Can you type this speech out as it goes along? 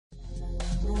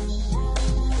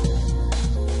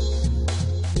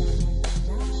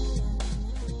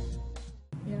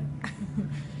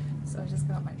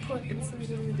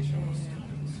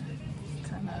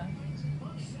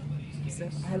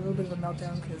had a little bit of a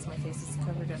meltdown because my face is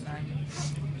covered and I'm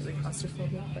really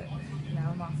claustrophobic, but now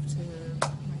I'm off to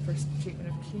my first treatment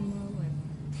of chemo and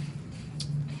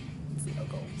let's see how it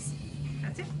goes.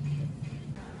 That's it.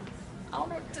 I don't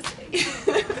know what to say.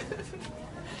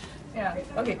 Yeah,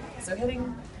 okay, so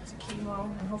heading to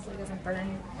chemo and hopefully it doesn't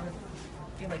burn or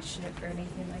feel like shit or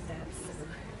anything like that. So,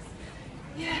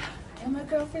 yeah, and my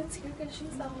girlfriend's here because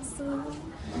she's awesome.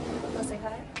 Wanna say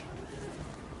hi?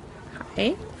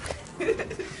 Hi.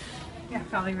 Yeah,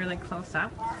 probably really close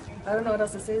up. I don't know what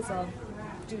else to say, so I'll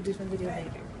do a different video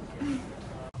later.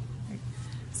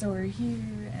 So we're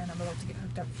here and I'm about to get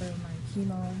hooked up for my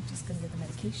chemo. Just gonna get the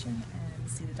medication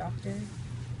and see the doctor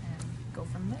and go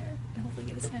from there and hopefully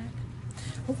get a snack.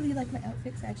 Hopefully you like my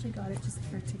outfits. I actually got it just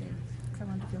for today because I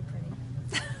wanted to feel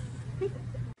pretty.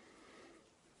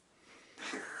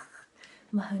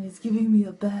 My honey's giving me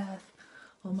a bath.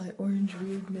 All my orange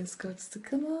weirdness got to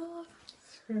come off.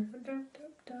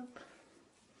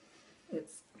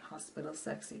 It's hospital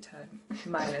sexy time.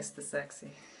 Minus the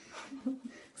sexy.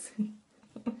 See?